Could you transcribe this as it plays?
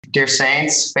Dear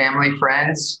Saints, family,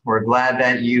 friends, we're glad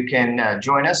that you can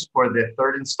join us for the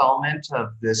third installment of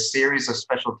this series of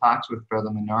special talks with Brother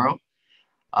Monaro.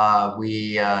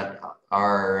 We have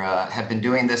been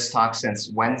doing this talk since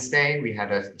Wednesday. We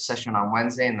had a session on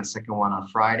Wednesday and the second one on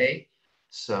Friday.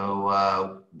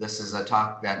 So this is a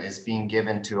talk that is being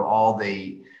given to all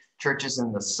the churches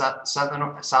in the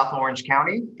South Orange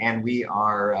County, and we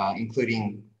are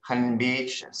including Huntington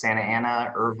Beach, Santa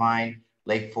Ana, Irvine,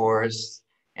 Lake Forest,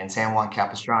 and San Juan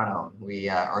Capistrano. We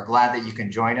are glad that you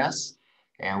can join us,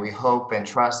 and we hope and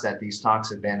trust that these talks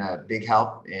have been a big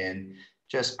help in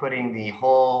just putting the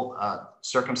whole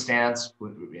circumstance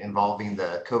involving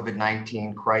the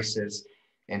COVID-19 crisis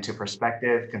into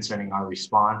perspective concerning our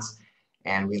response.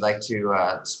 And we'd like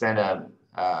to spend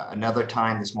another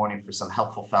time this morning for some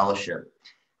helpful fellowship.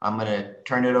 I'm going to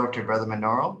turn it over to Brother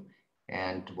Monaro,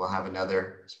 and we'll have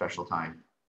another special time.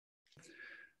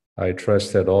 I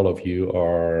trust that all of you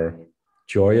are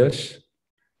joyous,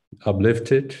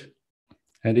 uplifted,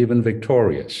 and even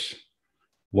victorious,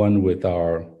 one with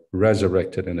our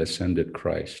resurrected and ascended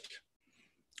Christ.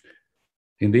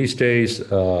 In these days,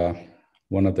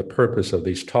 one of the purpose of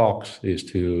these talks is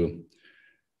to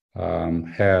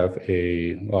have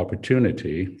an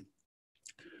opportunity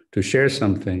to share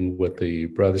something with the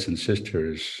brothers and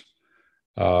sisters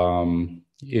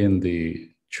in the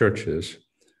churches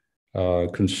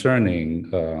concerning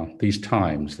these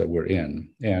times that we're in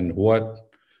and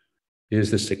what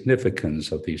is the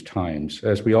significance of these times.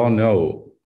 As we all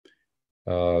know,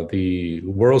 the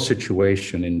world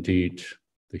situation, indeed,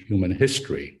 the human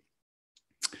history,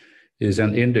 is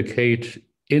an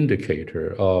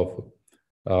indicator of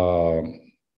the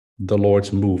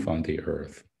Lord's move on the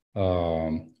earth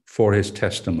for his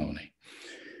testimony.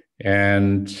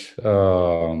 And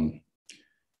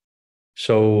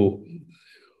so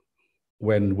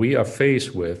when we are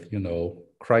faced with,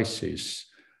 crises,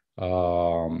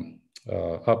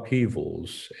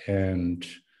 upheavals, and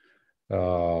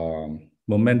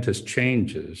momentous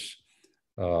changes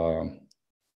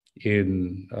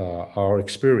in our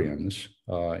experience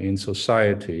in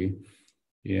society,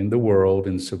 in the world,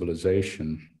 in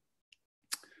civilization,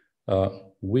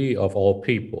 we of all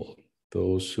people,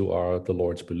 those who are the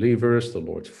Lord's believers, the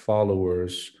Lord's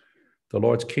followers, the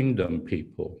Lord's kingdom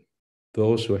people,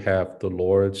 those who have the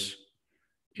Lord's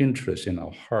interest in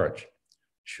our heart,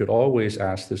 should always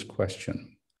ask this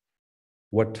question: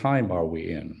 what time are we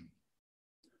in?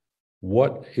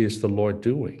 What is the Lord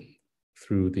doing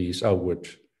through these outward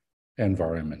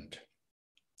environment?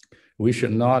 We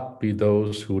should not be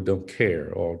those who don't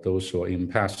care, or those who are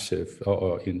impassive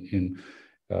or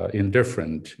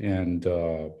indifferent and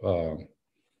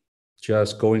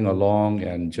just going along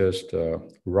and just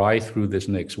ride through this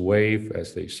next wave,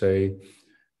 as they say.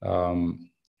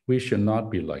 We should not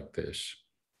be like this.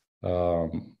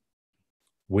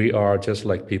 We are just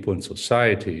like people in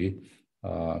society,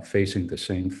 facing the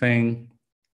same thing,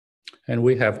 and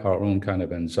we have our own kind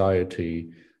of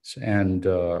anxiety and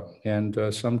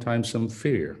sometimes some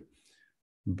fear.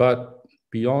 But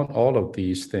beyond all of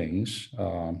these things,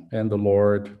 and the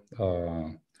Lord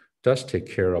does take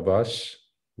care of us,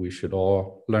 we should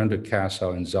all learn to cast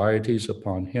our anxieties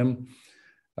upon him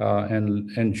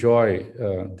and enjoy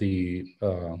the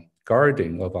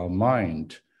guarding of our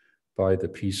mind by the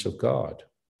peace of God.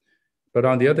 But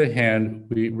on the other hand,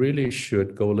 we really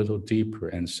should go a little deeper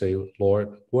and say,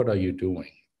 Lord, what are you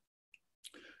doing?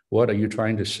 What are you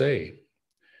trying to say?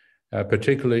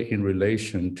 Particularly in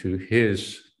relation to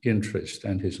his interest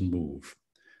and his move.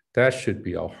 That should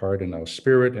be our heart and our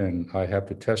spirit. And I have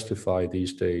to testify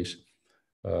these days,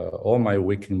 all my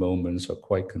waking moments are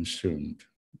quite consumed,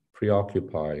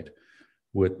 preoccupied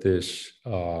with this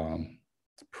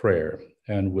prayer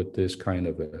and with this kind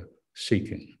of a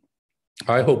seeking.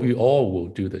 I hope you all will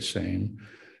do the same,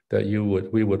 that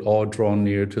we would all draw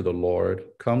near to the Lord,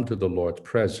 come to the Lord's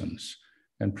presence,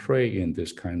 and pray in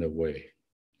this kind of way.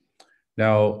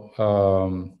 Now,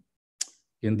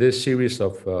 in this series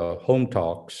of home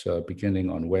talks,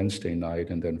 beginning on Wednesday night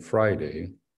and then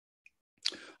Friday,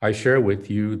 I share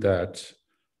with you that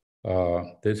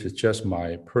this is just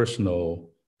my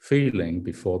personal feeling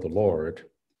before the Lord.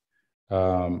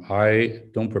 I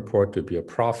don't purport to be a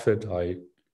prophet. I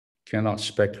cannot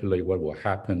speculate what will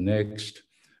happen next.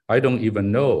 I don't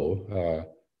even know,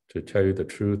 to tell you the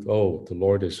truth, the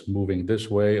Lord is moving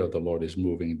this way or the Lord is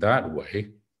moving that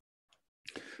way.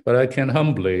 But I can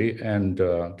humbly and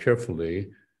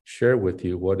carefully share with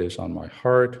you what is on my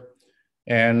heart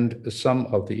and some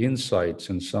of the insights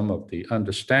and some of the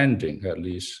understanding, at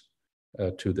least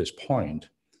to this point,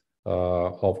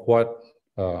 of what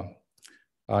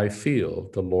I feel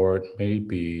the Lord may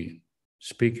be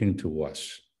speaking to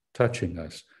us, touching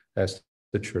us as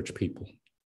the church people.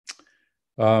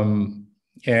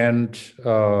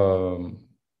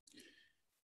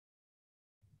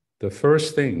 The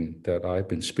first thing that I've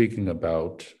been speaking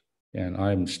about, and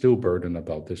I'm still burdened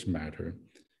about this matter,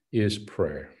 is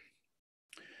prayer.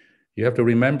 You have to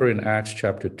remember in Acts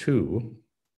chapter 2,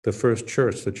 the first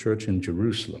church, the church in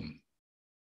Jerusalem,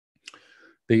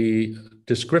 the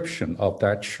description of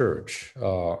that church,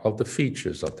 of the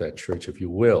features of that church, if you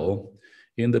will,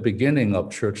 in the beginning of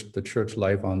the church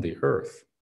life on the earth.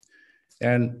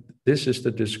 And this is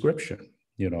the description.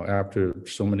 After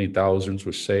so many thousands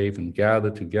were saved and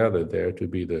gathered together there to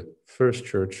be the first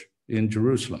church in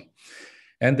Jerusalem.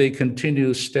 And they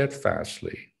continue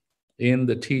steadfastly in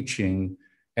the teaching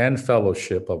and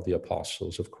fellowship of the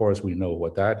apostles. Of course, we know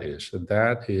what that is. And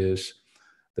that is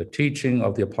the teaching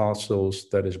of the apostles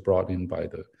that is brought in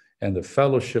and the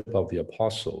fellowship of the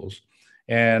apostles.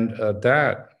 And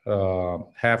that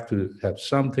have to have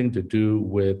something to do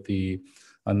with the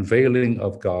unveiling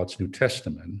of God's New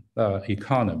Testament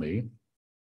economy.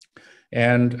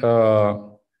 And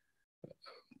that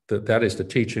is the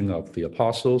teaching of the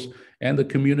apostles and the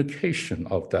communication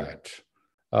of that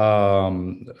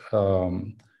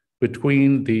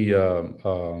between the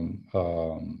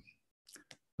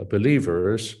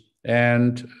believers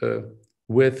and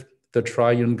with the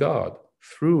triune God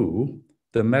through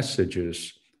the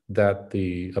messages that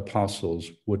the apostles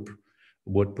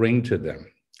would bring to them.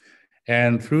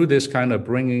 And through this kind of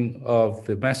bringing of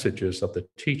the messages of the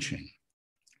teaching,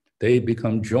 they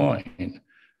become joined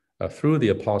through the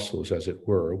apostles, as it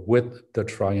were, with the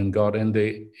triune God, and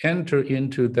they enter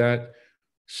into that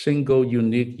single,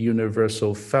 unique,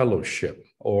 universal fellowship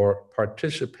or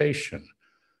participation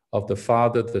of the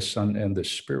Father, the Son, and the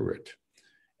Spirit.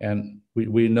 And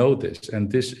we know this,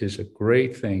 and this is a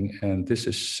great thing, and this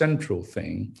is central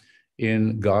thing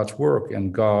in God's work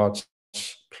and God's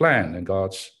plan and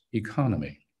God's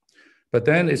economy. But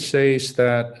then it says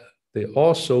that they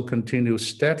also continue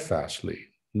steadfastly.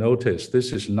 Notice,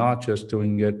 this is not just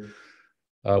doing it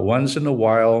once in a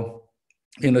while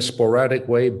in a sporadic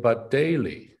way, but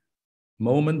daily,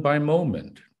 moment by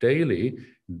moment, daily.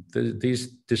 These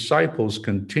disciples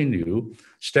continue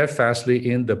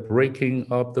steadfastly in the breaking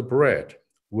of the bread,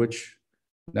 which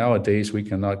nowadays we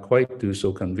cannot quite do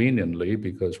so conveniently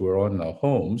because we're all in our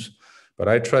homes. But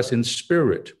I trust in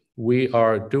spirit we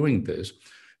are doing this.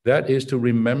 That is to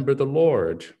remember the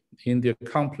Lord in the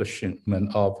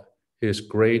accomplishment of his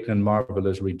great and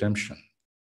marvelous redemption.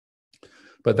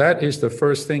 But that is the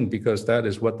first thing, because that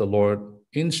is what the Lord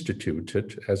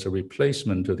instituted as a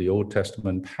replacement to the Old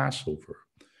Testament Passover.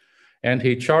 And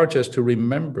he charged us to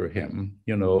remember him.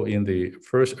 In the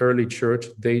first early church,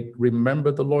 they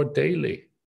remembered the Lord daily.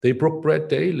 They broke bread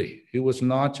daily. It was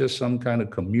not just some kind of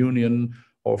communion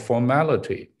or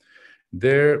formality.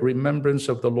 Their remembrance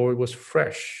of the Lord was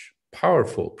fresh,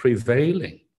 powerful,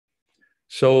 prevailing.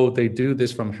 So they do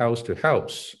this from house to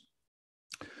house.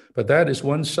 But that is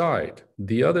one side.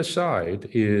 The other side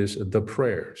is the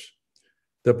prayers.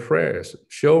 The prayers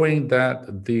showing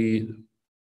that the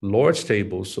Lord's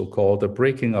table, so-called, the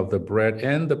breaking of the bread,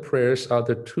 and the prayers are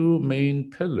the two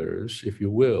main pillars, if you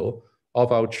will,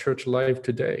 of our church life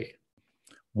today.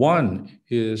 One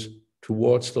is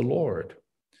towards the Lord.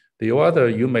 The other,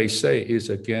 you may say, is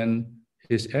again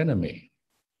his enemy.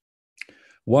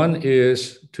 One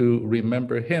is to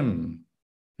remember him,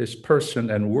 his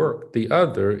person and work. The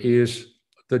other is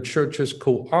the church's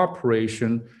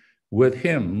cooperation with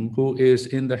him who is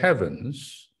in the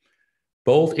heavens,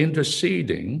 both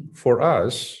interceding for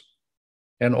us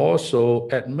and also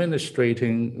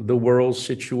administrating the world's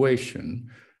situation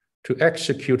to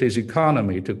execute his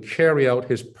economy, to carry out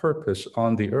his purpose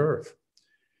on the earth.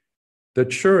 The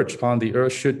church on the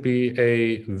earth should be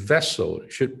a vessel,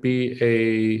 should be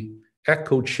an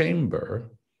echo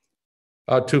chamber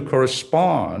to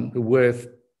correspond with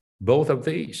both of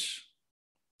these.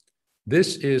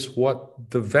 This is what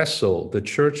the vessel, the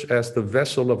church as the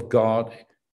vessel of God,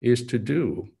 is to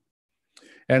do.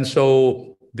 And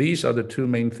so these are the two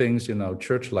main things in our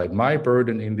church life. My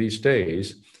burden in these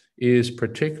days is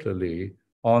particularly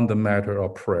on the matter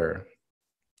of prayer.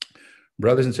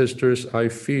 Brothers and sisters, I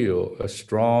feel a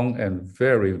strong and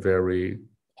very, very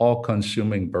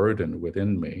all-consuming burden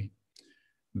within me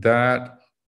that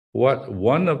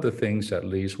one of the things, at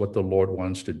least, what the Lord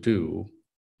wants to do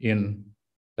in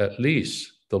at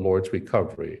least the Lord's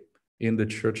recovery in the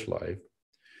church life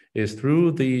is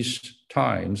through these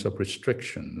times of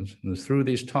restrictions and through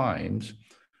these times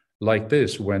like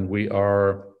this when we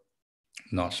are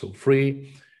not so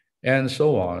free and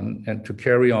so on, and to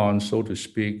carry on, so to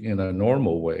speak, in a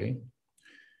normal way,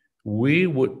 we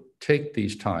would take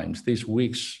these times, these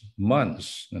weeks,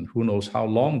 months, and who knows how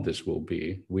long this will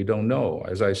be. We don't know.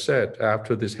 As I said,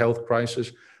 after this health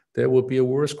crisis, there will be a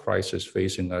worse crisis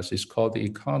facing us. It's called the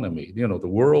economy, the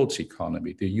world's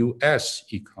economy, the US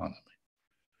economy.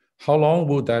 How long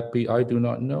will that be? I do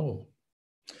not know.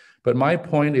 But my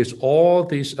point is, all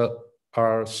these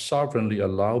are sovereignly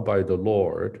allowed by the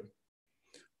Lord,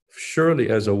 surely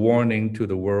as a warning to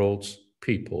the world's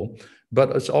people,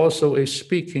 but it's also a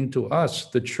speaking to us,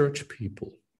 the church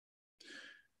people.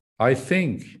 I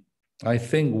think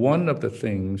one of the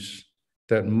things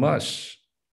that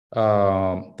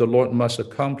the Lord must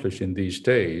accomplish in these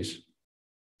days,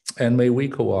 and may we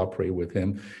cooperate with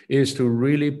him, is to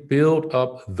really build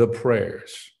up the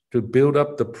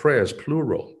prayers,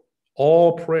 plural,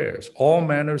 all prayers, all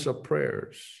manners of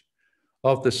prayers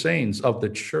of the saints of the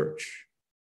church.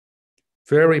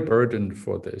 Very burdened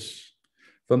for this.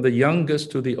 From the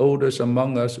youngest to the oldest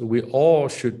among us, we all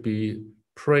should be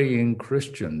praying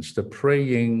Christians, the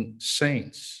praying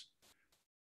saints.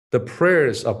 The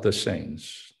prayers of the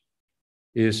saints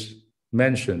is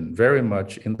mentioned very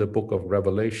much in the book of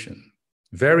Revelation,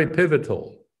 very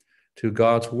pivotal to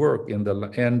God's work in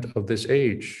the end of this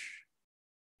age.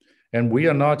 And we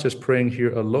are not just praying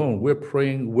here alone, we're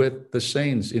praying with the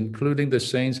saints, including the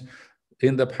saints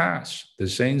in the past, the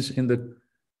saints in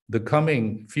the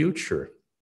coming future.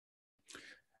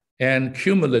 And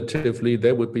cumulatively,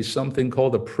 there would be something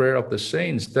called the prayer of the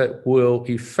saints that will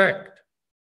effect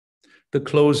the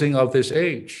closing of this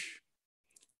age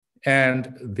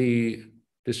and the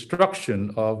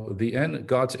destruction of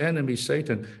God's enemy,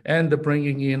 Satan, and the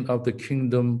bringing in of the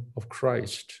kingdom of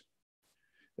Christ.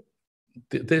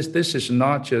 This is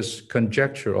not just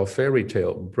conjecture or fairy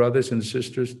tale. Brothers and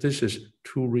sisters, this is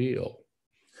too real.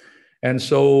 And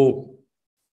so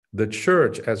the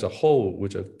church as a whole,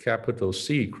 with a capital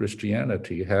C,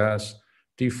 Christianity, has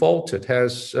defaulted,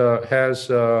 has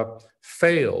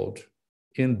failed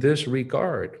in this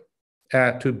regard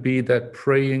to be that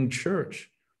praying church,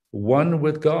 one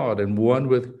with God and one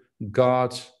with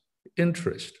God's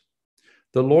interest.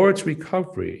 The Lord's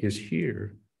recovery is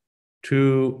here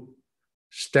to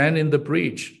stand in the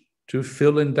breach, to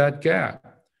fill in that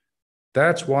gap.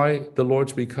 That's why the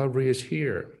Lord's recovery is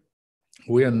here.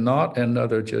 We are not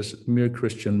another just mere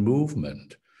Christian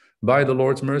movement. By the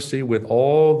Lord's mercy, with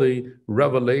all the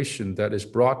revelation that is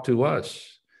brought to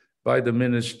us by the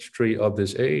ministry of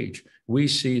this age, we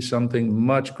see something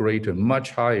much greater,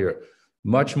 much higher,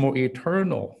 much more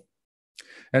eternal.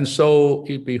 And so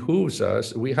it behooves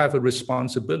us, we have a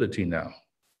responsibility now,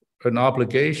 an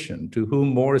obligation to whom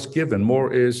more is given,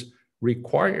 more is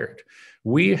required.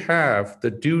 We have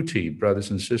the duty,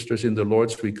 brothers and sisters, in the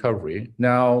Lord's recovery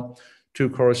now to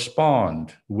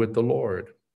correspond with the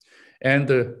Lord. And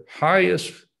the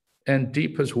highest and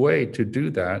deepest way to do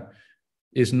that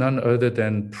is none other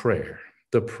than prayer,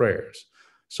 the prayers.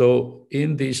 So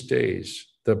in these days,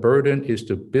 the burden is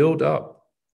to build up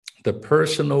the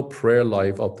personal prayer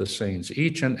life of the saints.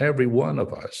 Each and every one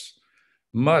of us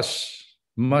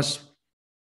must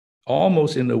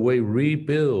almost in a way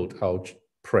rebuild our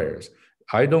prayers.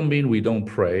 I don't mean we don't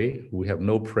pray, we have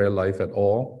no prayer life at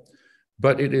all,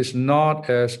 but it is not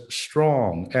as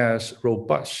strong, as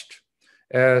robust,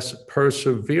 as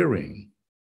persevering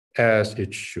as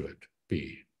it should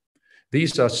be.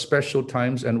 These are special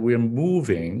times, and we're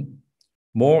moving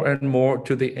more and more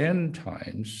to the end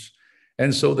times.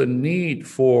 And so the need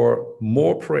for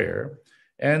more prayer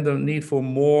and the need for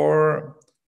more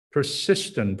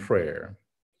persistent prayer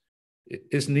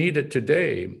is needed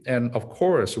today. And of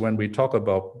course, when we talk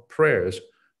about prayers,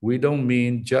 we don't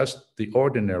mean just the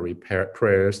ordinary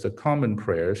prayers, the common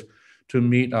prayers to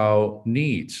meet our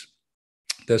needs.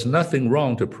 There's nothing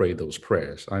wrong to pray those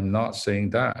prayers. I'm not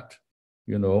saying that.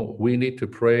 We need to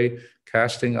pray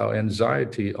casting our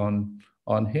anxiety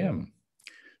on Him.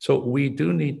 So we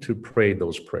do need to pray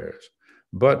those prayers.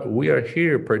 But we are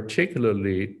here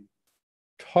particularly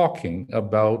talking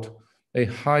about a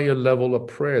higher level of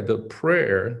prayer, the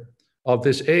prayer of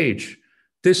this age,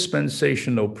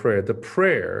 dispensational prayer, the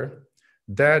prayer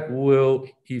that will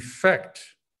effect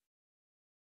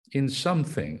in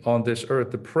something on this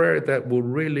earth, the prayer that will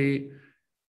really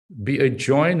be a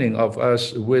joining of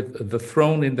us with the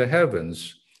throne in the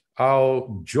heavens, our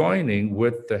joining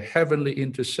with the heavenly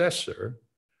intercessor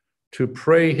to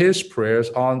pray his prayers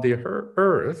on the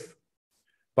earth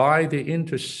by the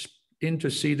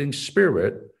interceding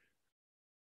Spirit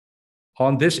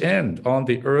on this end, on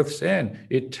the earth's end.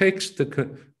 It takes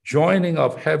the joining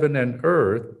of heaven and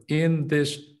earth in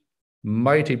this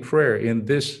mighty prayer, in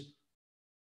this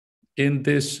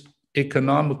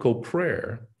economical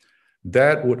prayer,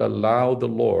 that would allow the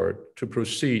Lord to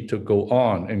proceed to go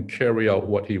on and carry out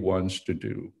what he wants to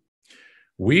do.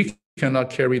 We cannot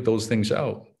carry those things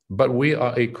out, but we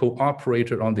are a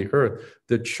cooperator on the earth.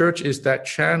 The church is that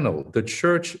channel. The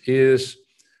church is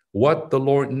what the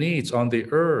Lord needs on the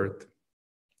earth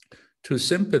to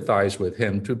sympathize with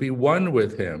him, to be one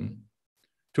with him,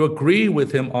 to agree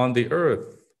with him on the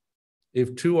earth.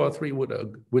 If two or three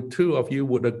with two of you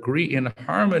would agree in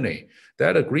harmony,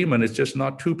 that agreement is just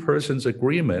not two persons'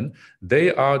 agreement.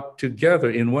 They are together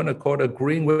in one accord,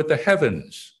 agreeing with the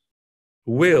heavens'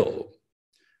 will.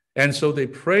 And so they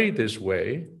pray this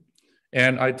way.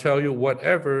 And I tell you,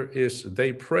 whatever is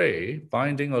they pray,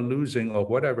 binding or loosing or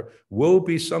whatever, will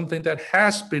be something that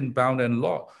has been bound and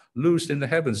loosed in the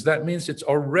heavens. That means it's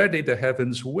already the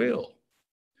heavens' will.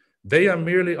 They are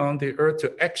merely on the earth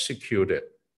to execute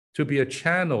it, to be a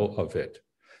channel of it,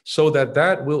 so that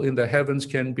that will in the heavens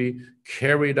can be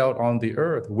carried out on the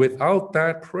earth. Without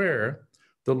that prayer,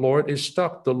 the Lord is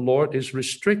stuck. The Lord is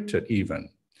restricted even.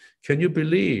 Can you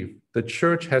believe the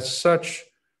church has such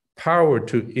power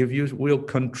to, if you will,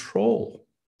 control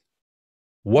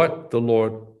what the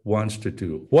Lord wants to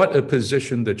do? What a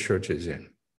position the church is in.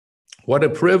 What a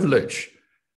privilege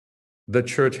the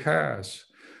church has.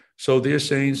 So dear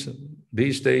saints,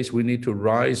 these days we need to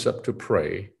rise up to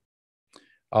pray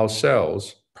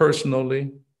ourselves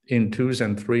personally in twos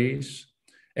and threes,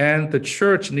 and the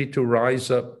church need to rise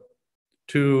up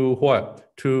to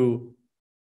what? To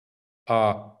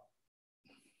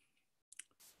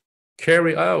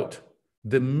carry out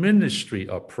the ministry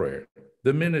of prayer,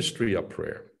 the ministry of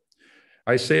prayer.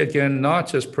 I say again, not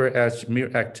just prayer as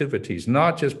mere activities,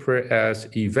 not just prayer as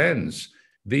events.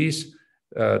 These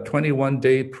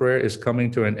 21-day prayer is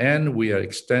coming to an end. We are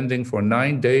extending for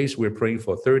 9 days. We're praying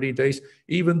for 30 days.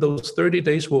 Even those 30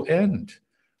 days will end.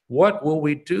 What will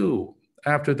we do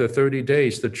after the 30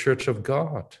 days, the church of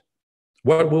God?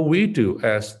 What will we do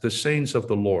as the saints of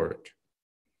the Lord?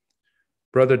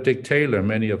 Brother Dick Taylor,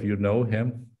 many of you know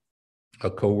him, a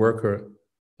co-worker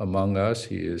among us.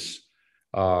 He is,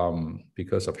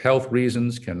 because of health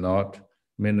reasons, cannot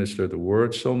minister the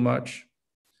word so much.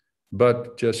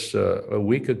 But just a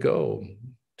week ago,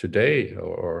 today,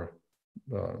 or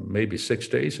maybe 6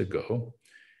 days ago,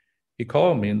 he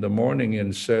called me in the morning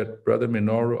and said, Brother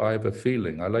Minoru, I have a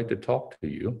feeling, I'd like to talk to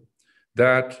you,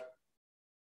 that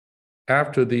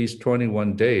after these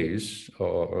 21 days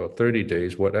or 30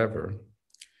 days, whatever,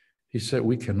 he said,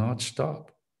 we cannot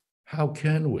stop. How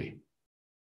can we?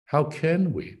 How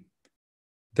can we?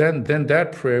 Then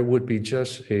that prayer would be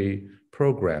just a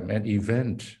program, an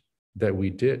event that we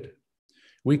did.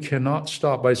 We cannot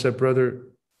stop. I said, Brother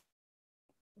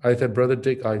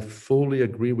Dick, I fully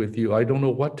agree with you. I don't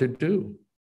know what to do.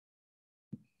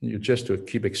 You just to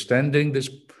keep extending this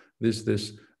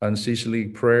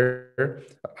unceasing prayer.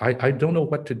 I don't know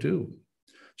what to do.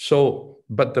 So,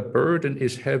 but the burden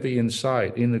is heavy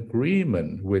inside, in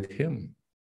agreement with him.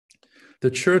 The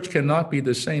church cannot be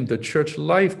the same. The church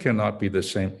life cannot be the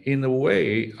same. In a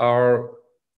way, our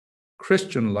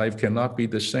Christian life cannot be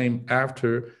the same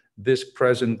after this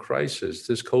present crisis,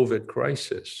 this COVID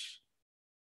crisis.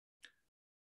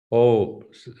 Oh,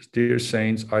 dear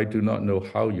saints, I do not know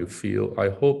how you feel. I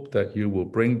hope that you will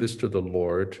bring this to the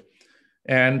Lord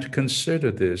and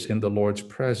consider this in the Lord's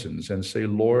presence and say,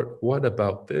 Lord, what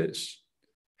about this?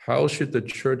 How should the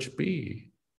church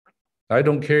be? I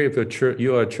don't care if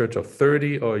you are a church of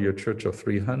 30 or you're a church of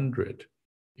 300.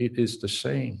 It is the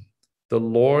same. The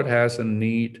Lord has a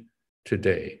need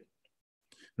today.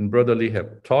 And Brother Lee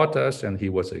have taught us, and he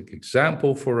was an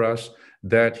example for us,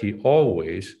 that he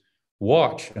always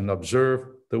watch and observe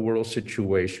the world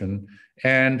situation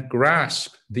and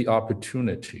grasp the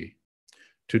opportunity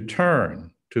to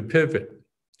turn, to pivot,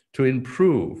 to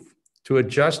improve, to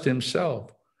adjust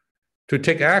himself, to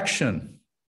take action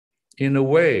in a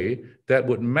way that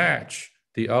would match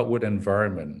the outward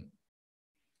environment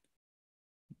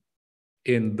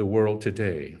in the world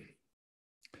today.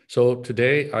 So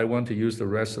today, I want to use the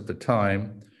rest of the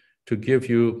time to give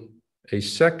you a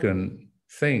second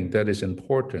thing that is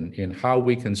important in how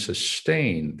we can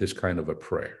sustain this kind of a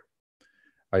prayer.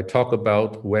 I talk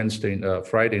about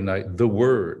Friday night, the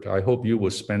word. I hope you will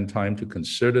spend time to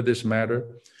consider this matter.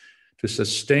 To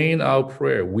sustain our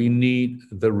prayer, we need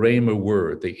the Rhema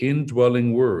word, the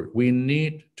indwelling word. We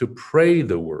need to pray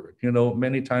the word. You know,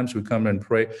 many times we come and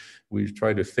pray, we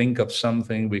try to think of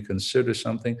something, we consider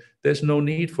something. There's no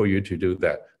need for you to do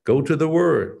that. Go to the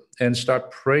word and start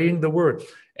praying the word.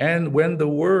 And when the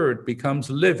word becomes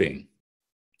living,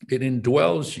 it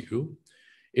indwells you.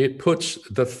 It puts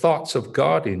the thoughts of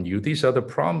God in you. These are the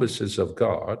promises of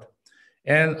God.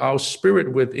 And our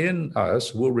spirit within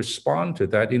us will respond to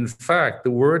that. In fact,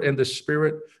 the Word and the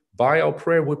Spirit, by our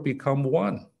prayer, would become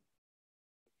one.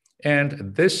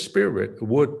 And this Spirit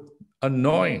would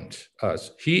anoint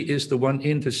us. He is the one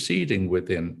interceding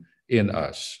within in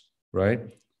us, right?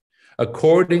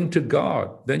 According to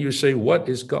God. Then you say, what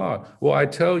is God? Well, I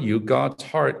tell you, God's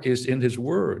heart is in his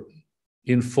word,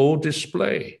 in full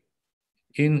display,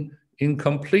 in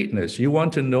completeness. You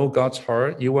want to know God's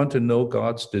heart? You want to know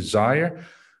God's desire?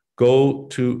 Go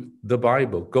to the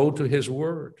Bible, go to his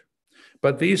word.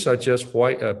 But these are just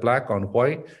black on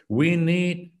white. We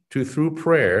need to, through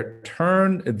prayer,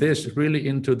 turn this really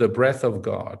into the breath of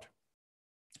God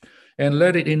and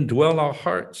let it indwell our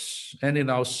hearts and in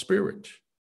our spirit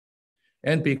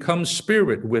and become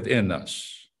spirit within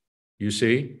us, you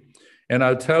see? And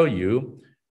I'll tell you,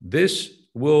 this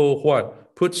will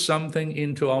what? Put something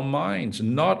into our minds,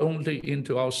 not only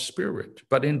into our spirit,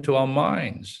 but into our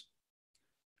minds.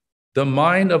 The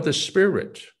mind of the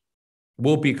Spirit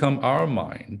will become our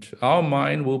mind. Our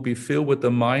mind will be filled with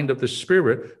the mind of the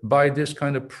Spirit by this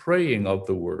kind of praying of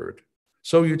the word.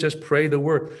 So you just pray the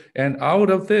word. And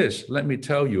out of this, let me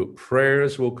tell you,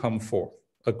 prayers will come forth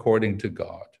according to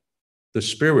God. The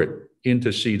Spirit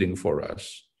interceding for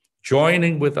us,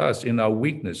 joining with us in our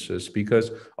weaknesses,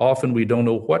 because often we don't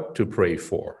know what to pray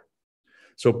for.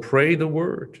 So pray the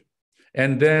word,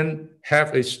 and then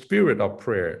have a spirit of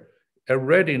prayer, a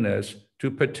readiness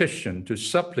to petition, to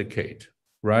supplicate,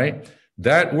 right?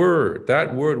 That word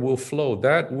will flow.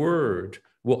 That word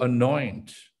will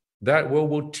anoint. That word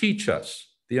will teach us.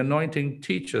 The anointing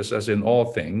teaches us in all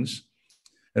things.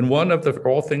 And one of the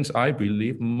all things, I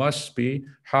believe, must be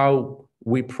how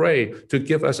we pray, to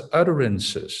give us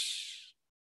utterances,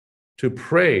 to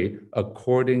pray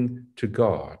according to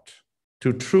God,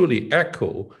 to truly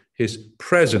echo his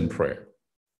present prayer.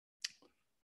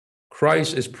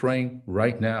 Christ is praying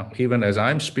right now. Even as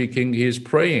I'm speaking, he is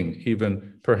praying,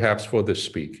 even perhaps for the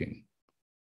speaking.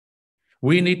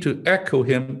 We need to echo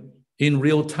him in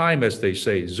real time, as they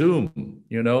say, Zoom.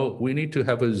 You know, we need to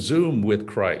have a Zoom with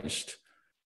Christ.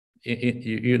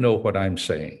 You know what I'm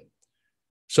saying.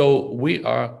 So we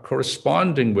are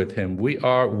corresponding with him. We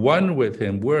are one with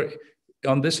him. We're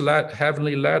on this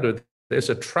heavenly ladder. There's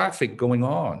a traffic going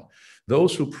on.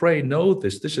 Those who pray know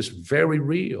this. This is very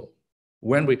real.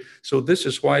 So this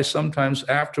is why sometimes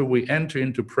after we enter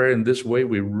into prayer in this way,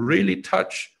 we really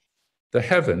touch the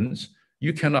heavens.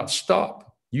 You cannot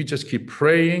stop. You just keep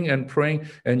praying and praying.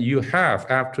 And you have,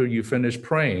 after you finish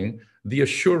praying, the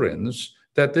assurance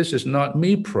that this is not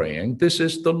me praying. This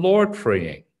is the Lord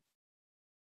praying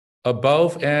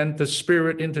above and the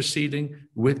Spirit interceding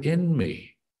within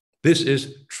me. This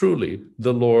is truly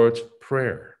the Lord's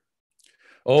prayer.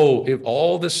 Oh, if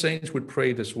all the saints would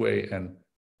pray this way, and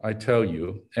I tell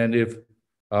you, and if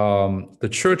the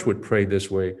church would pray this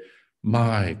way,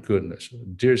 my goodness,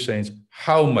 dear saints,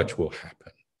 how much will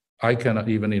happen? I cannot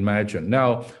even imagine.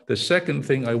 Now, the second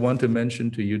thing I want to mention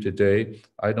to you today,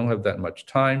 I don't have that much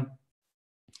time,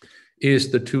 is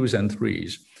the twos and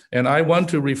threes. And I want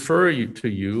to refer to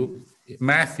you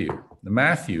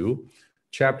Matthew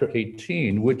chapter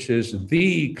 18, which is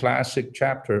the classic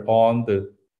chapter on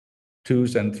the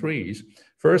twos and threes.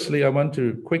 Firstly, I want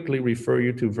to quickly refer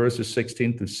you to verses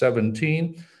 16 to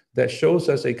 17 that shows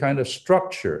us a kind of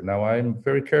structure. Now, I'm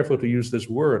very careful to use this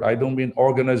word. I don't mean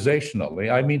organizationally.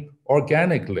 I mean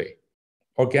organically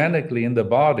in the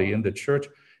body, in the church.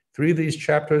 Three of these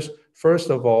chapters, first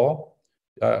of all,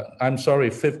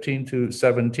 15 to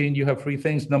 17, you have three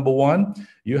things. Number one,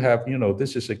 you have,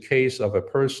 this is a case of a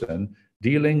person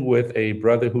dealing with a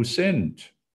brother who sinned,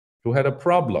 who had a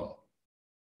problem,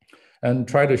 and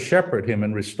try to shepherd him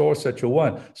and restore such a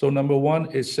one. So number one,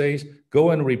 it says,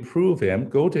 go and reprove him,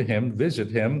 go to him,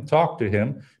 visit him, talk to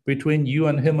him, between you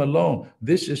and him alone.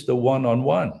 This is the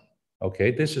one-on-one, okay?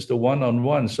 This is the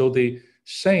one-on-one. So the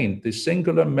saint, the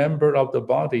singular member of the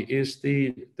body, is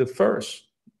the first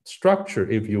structure,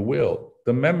 if you will,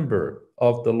 the member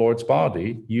of the Lord's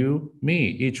body, you, me,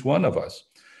 each one of us.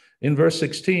 In verse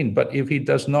 16, but if he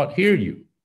does not hear you,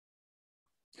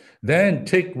 then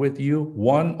take with you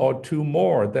one or two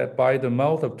more, that by the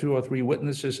mouth of two or three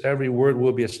witnesses every word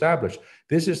will be established.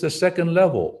 This is the second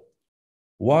level.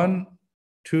 1,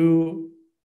 2,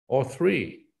 or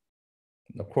 3.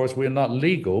 Of course, we're not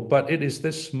legal, but it is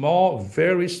this small,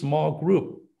 very small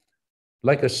group,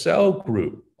 like a cell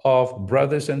group of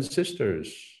brothers and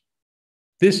sisters.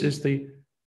 This is the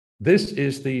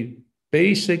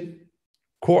basic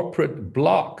corporate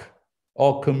block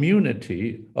or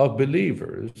community of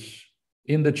believers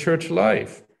in the church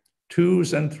life.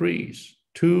 Twos and threes.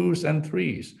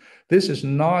 This is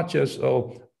not just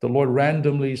the Lord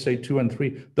randomly say 2 and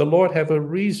 3. The Lord have a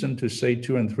reason to say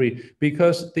 2 and 3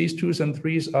 because these 2s and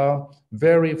 3s are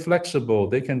very flexible.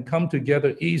 They can come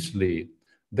together easily.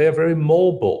 They're very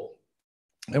mobile.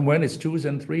 And when it's 2s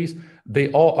and 3s,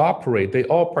 they all operate, they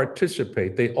all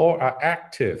participate, they all are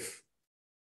active.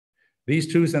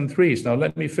 These 2s and 3s. Now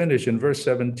let me finish in verse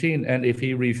 17. And if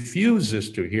he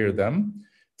refuses to hear them,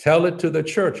 tell it to the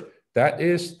church. That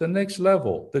is the next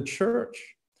level, the church.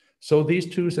 So these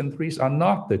 2s and 3s are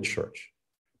not the church,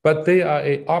 but they are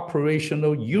an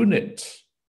operational unit,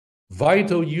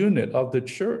 vital unit of the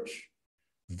church.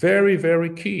 Very,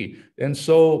 very key. And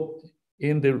so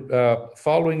in the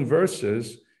following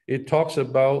verses, it talks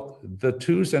about the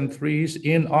 2s and 3s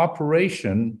in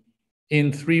operation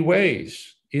in 3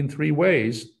 ways. In 3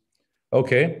 ways.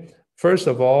 Okay, first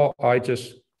of all, I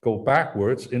just go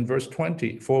backwards in verse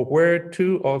 20. For where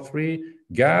 2 or 3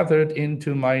 gathered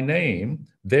into my name,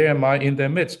 there am I in their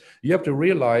midst. You have to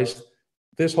realize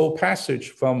this whole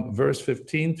passage from verse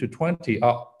 15 to 20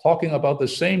 are talking about the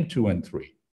same 2 and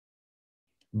 3.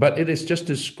 But it is just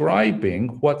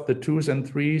describing what the 2s and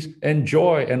 3s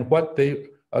enjoy and what they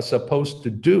are supposed to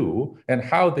do and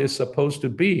how they're supposed to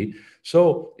be.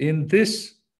 So in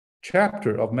this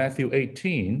chapter of Matthew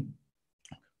 18,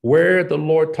 where the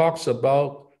Lord talks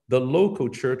about the local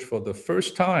church for the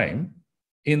first time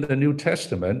in the New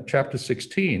Testament, chapter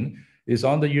 16 is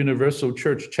on the universal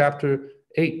church. Chapter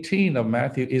 18 of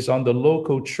Matthew is on the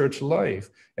local church life.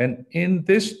 And in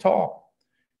this talk,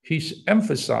 he's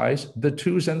emphasized the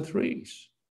 2s and 3s.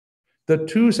 The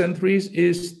 2s and 3s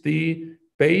is the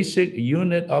basic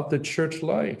unit of the church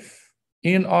life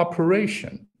in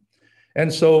operation.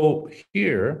 And so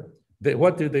here,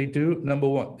 what do they do? Number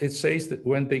one, it says that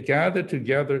when they gather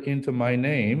together into my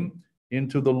name,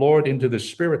 into the Lord, into the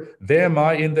Spirit, there am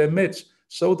I in their midst.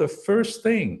 So the first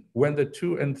thing, when the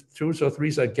 2s or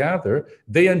 3s are gathered,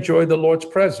 they enjoy the Lord's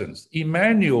presence.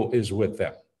 Emmanuel is with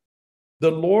them.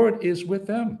 The Lord is with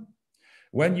them.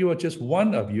 When you are just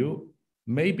one of you,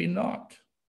 maybe not.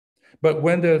 But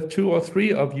when there are 2 or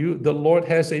 3 of you, the Lord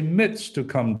has a midst to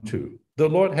come to. The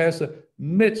Lord has a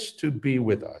midst to be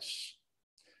with us.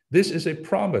 This is a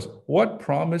promise. What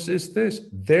promise is this?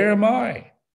 There am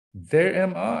I. There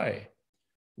am I.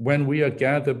 When we are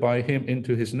gathered by him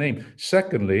into his name.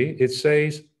 Secondly, it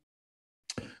says,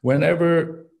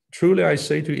 whenever, truly I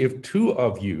say to you, if 2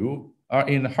 of you are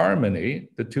in harmony,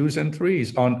 the 2s and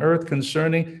 3s, on earth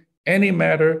concerning any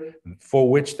matter for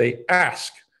which they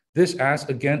ask, this ask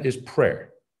again is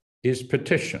prayer, is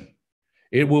petition.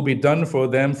 It will be done for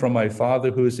them from my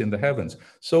Father who is in the heavens.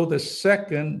 So the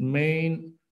second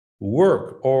main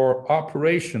work or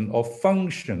operation or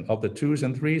function of the 2s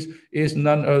and 3s is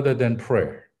none other than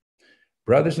prayer.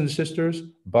 Brothers and sisters,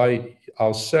 by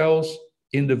ourselves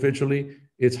individually,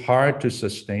 it's hard to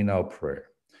sustain our prayer.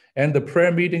 And the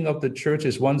prayer meeting of the church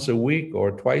is once a week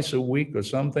or twice a week or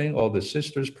something, or the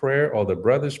sister's prayer or the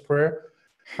brother's prayer.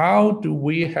 How do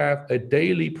we have a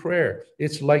daily prayer?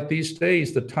 It's like these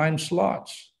days, the time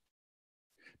slots.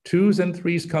 2s and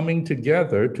 3s coming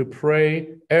together to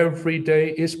pray every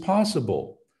day is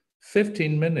possible.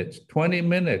 15 minutes, 20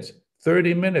 minutes,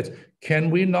 30 minutes. Can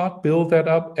we not build that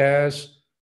up as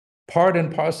part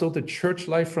and parcel of the church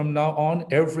life from now on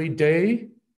every day?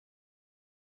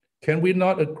 Can we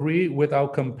not agree with our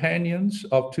companions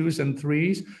of 2s and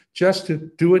 3s just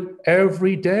to do it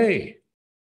every day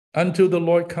until the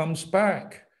Lord comes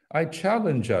back? I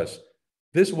challenge us.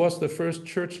 This was the first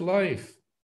church life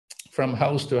from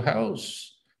house to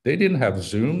house. They didn't have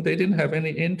Zoom. They didn't have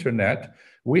any internet.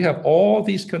 We have all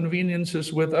these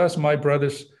conveniences with us, my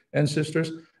brothers and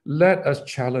sisters. Let us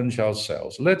challenge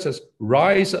ourselves. Let us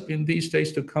rise up in these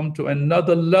days to come to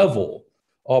another level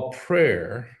of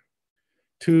prayer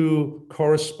to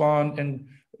correspond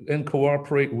and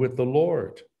cooperate with the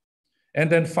Lord. And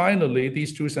then finally,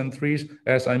 these 2s and 3s,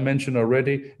 as I mentioned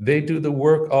already, they do the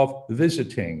work of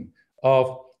visiting,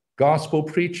 of gospel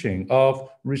preaching, of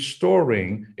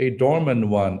restoring a dormant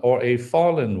one or a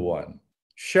fallen one,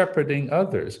 shepherding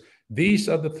others. These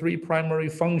are the 3 primary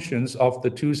functions of the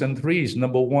 2s and 3s.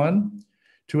 Number 1,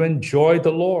 to enjoy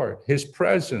the Lord, his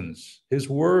presence, his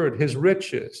word, his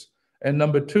riches. And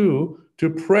number 2, to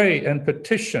pray and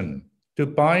petition, to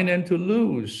bind and to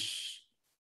loose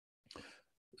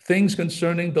things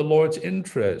concerning the Lord's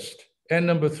interest. And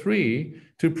number 3,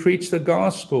 to preach the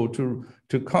gospel, to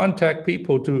contact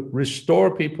people, to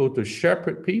restore people, to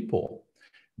shepherd people.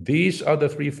 These are the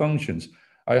 3 functions.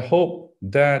 I hope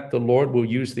that the Lord will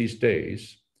use these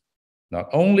days not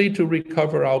only to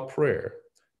recover our prayer,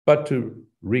 but to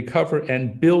recover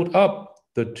and build up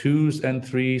the 2s and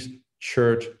 3s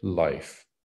church life.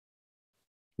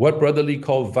 What Brother Lee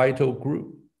called vital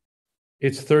group.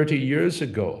 It's 30 years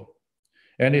ago,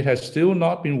 and it has still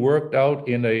not been worked out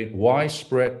in a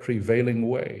widespread prevailing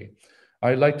way.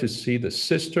 I like to see the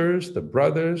sisters, the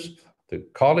brothers, the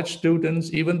college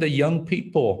students, even the young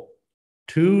people,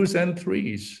 2s and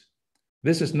 3s.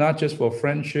 This is not just for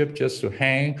friendship, just to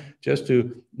hang, just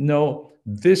to, no,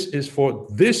 this is for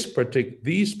these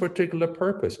particular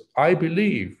purpose. I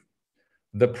believe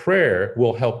the prayer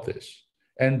will help this,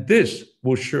 and this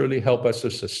will surely help us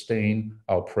to sustain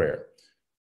our prayer.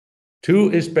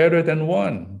 2 is better than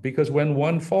 1, because when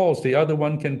 1 falls, the other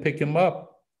one can pick him up.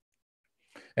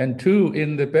 And 2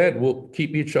 in the bed will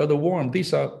keep each other warm.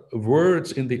 These are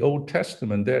words in the Old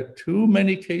Testament. There are too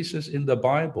many cases in the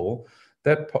Bible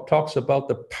that talks about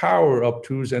the power of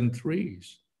 2s and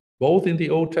 3s, both in the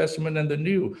Old Testament and the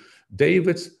New.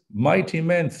 David's mighty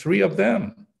men, 3 of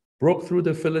them, broke through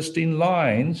the Philistine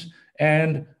lines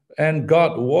and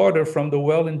got water from the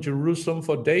well in Jerusalem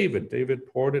for David. David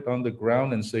poured it on the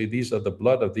ground and said, "These are the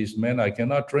blood of these men, I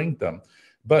cannot drink them."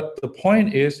 But the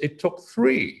point is, it took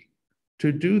 3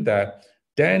 to do that.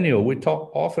 Daniel, we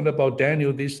talk often about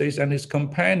Daniel these days and his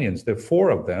companions. There are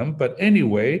 4 of them, but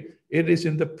anyway, it is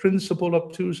in the principle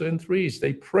of 2s and 3s.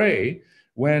 They pray.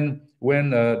 When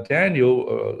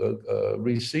Daniel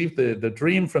received the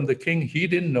dream from the king, he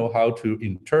didn't know how to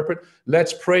interpret.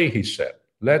 Let's pray, he said.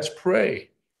 Let's pray.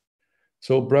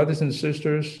 So brothers and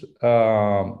sisters,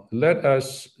 let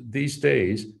us these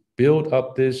days build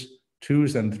up this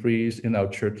 2s and 3s in our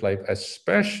church life,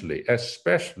 especially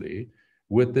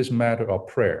with this matter of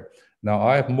prayer. Now,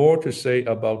 I have more to say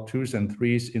about 2s and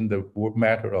 3s in the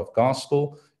matter of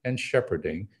gospel and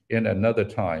shepherding in another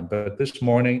time. But this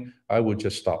morning, I will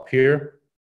just stop here.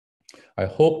 I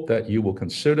hope that you will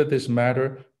consider this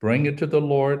matter, bring it to the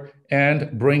Lord,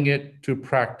 and bring it to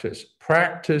practice.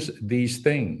 Practice these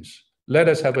things. Let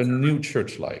us have a new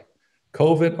church life.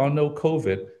 COVID or no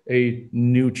COVID, a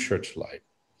new church life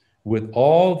with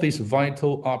all these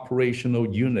vital operational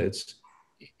units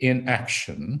in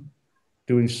action,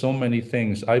 doing so many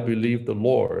things. I believe the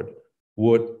Lord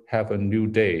would have a new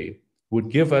day, would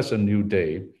give us a new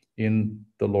day in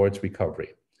the Lord's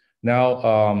recovery. Now,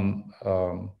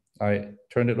 I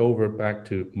turn it over back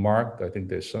to Mark. I think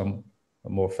there's some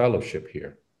more fellowship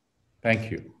here.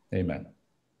 Thank you. Amen.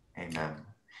 Amen.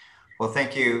 Well,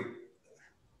 thank you.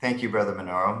 Thank you, Brother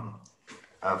Minoru,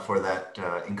 for that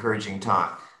encouraging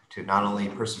talk to not only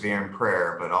persevere in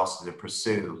prayer, but also to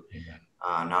pursue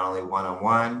not only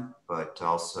one-on-one, but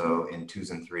also in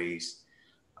 2s and 3s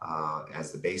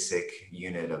as the basic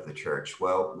unit of the church.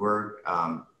 Well, we're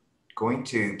going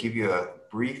to give you a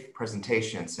brief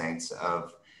presentation, Saints,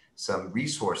 of some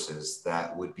resources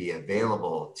that would be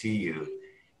available to you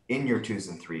in your 2s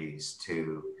and 3s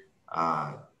to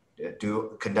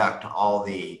conduct all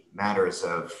the matters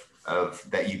of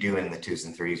that you do in the 2s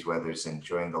and 3s, whether it's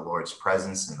enjoying the Lord's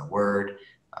presence in the Word,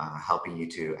 helping you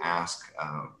to ask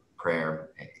prayer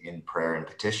and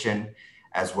petition,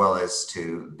 as well as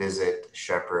to visit,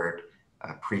 shepherd,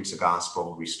 preach the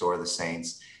gospel, restore the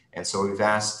saints. And so we've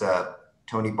asked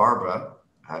Tony Barba,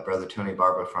 Brother Tony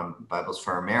Barba from Bibles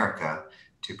for America,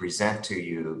 to present to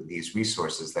you these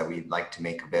resources that we'd like to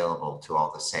make available to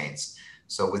all the saints.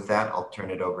 So with that, I'll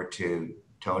turn it over to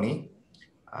Tony,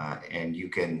 and you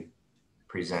can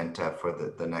present for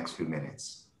the next few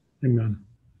minutes. Amen.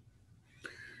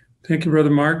 Thank you, Brother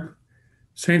Mark.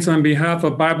 Saints, on behalf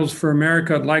of Bibles for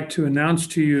America, I'd like to announce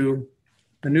to you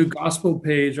a new gospel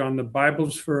page on the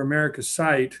Bibles for America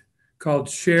site called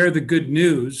Share the Good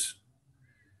News.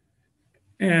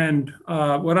 And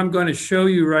what I'm going to show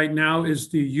you right now is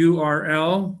the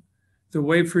URL, the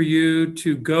way for you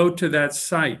to go to that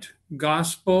site,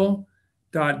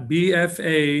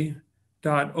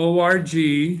 gospel.bfa.org.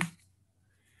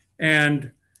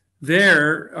 And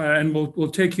there, and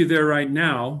we'll take you there right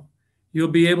now, you'll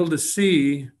be able to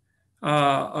see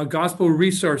a gospel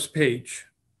resource page.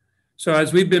 So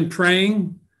as we've been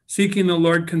praying, seeking the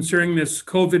Lord concerning this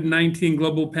COVID-19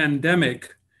 global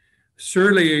pandemic,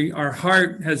 surely our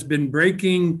heart has been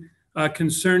breaking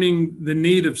concerning the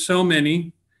need of so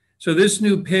many. So this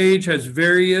new page has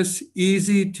various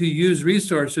easy to use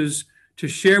resources to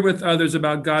share with others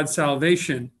about God's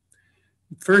salvation.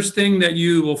 First thing that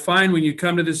you will find when you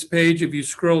come to this page, if you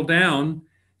scroll down,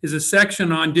 is a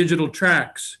section on digital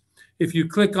tracts. If you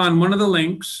click on one of the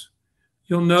links,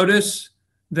 you'll notice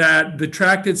that the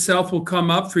tract itself will come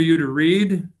up for you to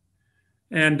read.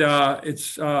 And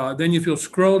then if you'll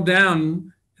scroll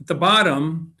down at the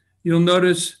bottom, you'll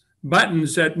notice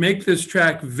buttons that make this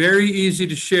tract very easy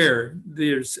to share.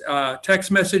 There's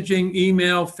text messaging,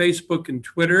 email, Facebook, and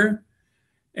Twitter.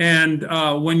 And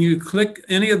when you click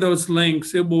any of those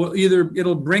links,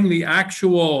 it'll bring the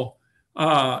actual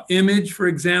image, for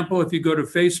example, if you go to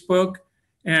Facebook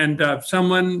and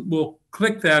someone will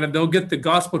click that and they'll get the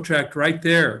gospel tract right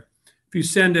there. If you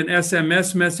send an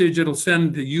SMS message, it'll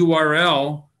send the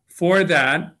URL for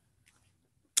that.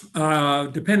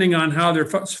 Depending on how their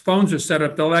phones are set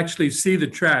up, they'll actually see the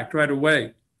tract right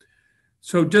away.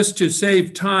 So just to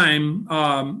save time,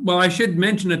 well, I should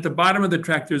mention at the bottom of the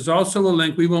tract, there's also a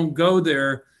link. We won't go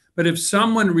there, but if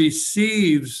someone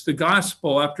receives the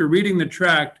gospel after reading the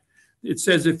tract, it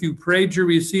says, if you prayed to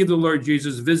receive the Lord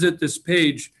Jesus, visit this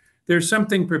page. There's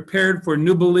something prepared for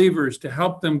new believers to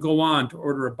help them go on to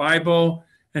order a Bible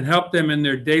and help them in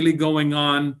their daily going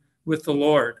on with the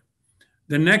Lord.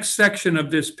 The next section of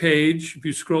this page, if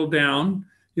you scroll down,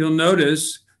 you'll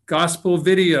notice gospel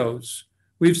videos.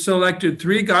 We've selected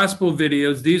 3 gospel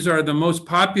videos. These are the most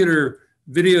popular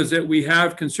videos that we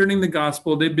have concerning the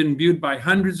gospel. They've been viewed by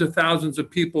hundreds of thousands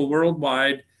of people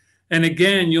worldwide. And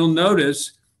again, you'll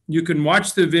notice you can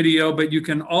watch the video, but you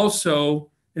can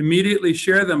also immediately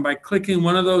share them by clicking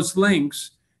one of those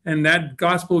links, and that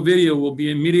gospel video will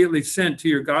be immediately sent to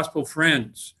your gospel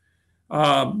friends.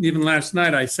 Even last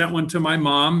night, I sent one to my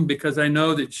mom because I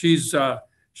know that she's a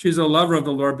lover of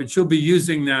the Lord, but she'll be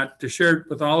using that to share it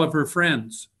with all of her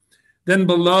friends. Then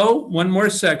below, one more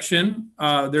section.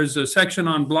 There's a section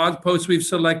on blog posts. We've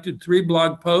selected 3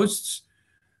 blog posts.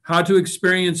 How to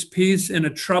experience peace in a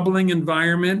troubling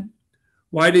environment.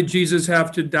 Why did Jesus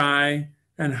have to die?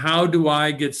 And how do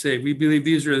I get saved? We believe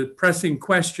these are pressing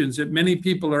questions that many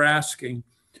people are asking.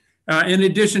 In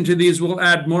addition to these, we'll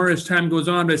add more as time goes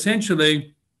on. But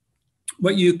essentially,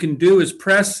 what you can do is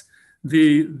press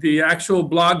the actual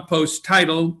blog post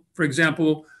title. For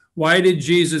example, why did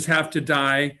Jesus have to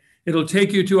die? It'll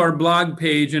take you to our blog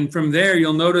page. And from there,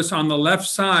 you'll notice on the left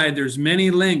side, there's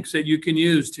many links that you can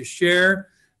use to share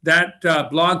that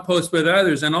blog post with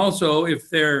others. And also,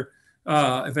 if a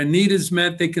need is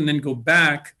met, they can then go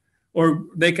back, or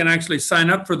they can actually sign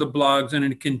up for the blogs in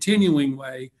a continuing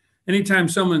way. Anytime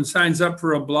someone signs up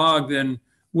for a blog, then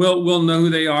we'll know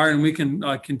who they are, and we can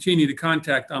continue to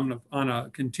contact them on a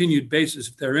continued basis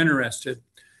if they're interested.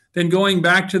 Then going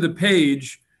back to the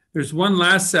page, there's one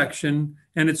last section,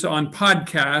 and it's on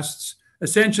podcasts.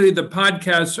 Essentially, the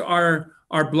podcasts are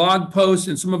our blog posts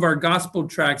and some of our gospel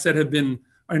tracts that have been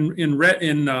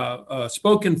in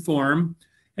spoken form.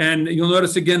 And you'll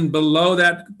notice again below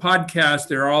that podcast,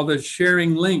 there are all the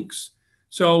sharing links.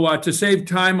 So to save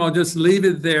time, I'll just leave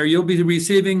it there. You'll be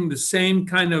receiving the same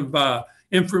kind of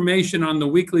information on the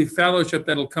weekly fellowship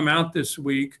that'll come out this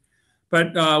week.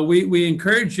 But we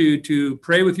encourage you to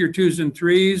pray with your 2s and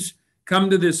 3s. Come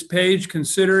to this page.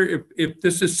 Consider if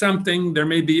this is something, there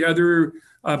may be other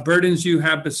burdens you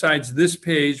have besides this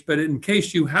page. But in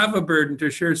case you have a burden to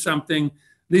share something, at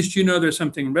least you know there's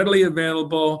something readily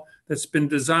available that's been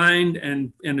designed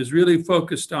and is really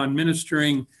focused on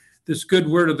ministering this good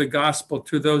word of the gospel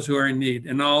to those who are in need.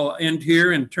 And I'll end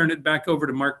here and turn it back over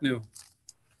to Mark New.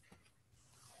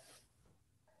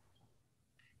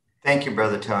 Thank you,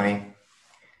 Brother Tony.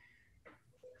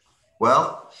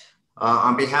 Well,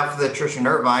 on behalf of the Church in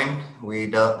Irvine,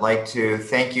 we'd like to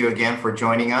thank you again for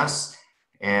joining us.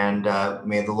 And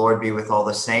may the Lord be with all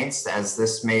the saints. As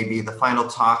this may be the final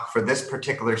talk for this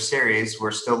particular series,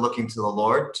 we're still looking to the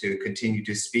Lord to continue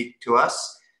to speak to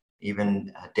us,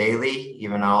 even daily,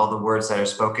 even all the words that are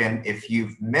spoken. If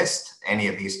you've missed any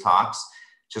of these talks,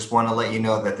 just want to let you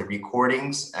know that the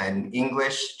recordings in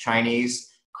English, Chinese,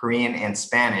 Korean, and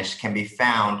Spanish can be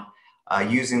found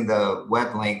using the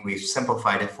web link. We've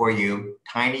simplified it for you,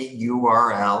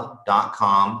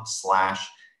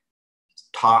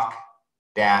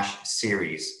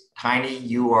 tinyurl.com/talk-series,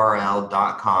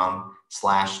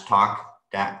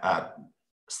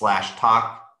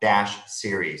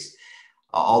 tinyurl.com/talk-series.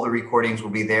 All the recordings will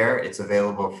be there. It's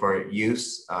available for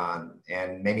use,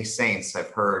 and many saints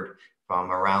I've heard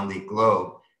from around the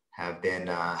globe have been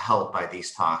helped by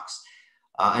these talks.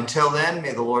 Until then,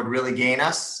 may the Lord really gain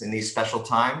us in these special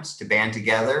times to band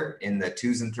together in the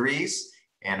 2s and 3s.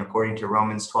 And according to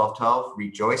Romans 12:12,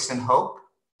 rejoice in hope,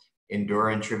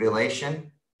 endure in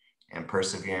tribulation, and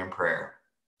persevere in prayer.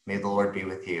 May the Lord be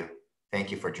with you. Thank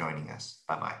you for joining us.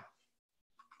 Bye-bye.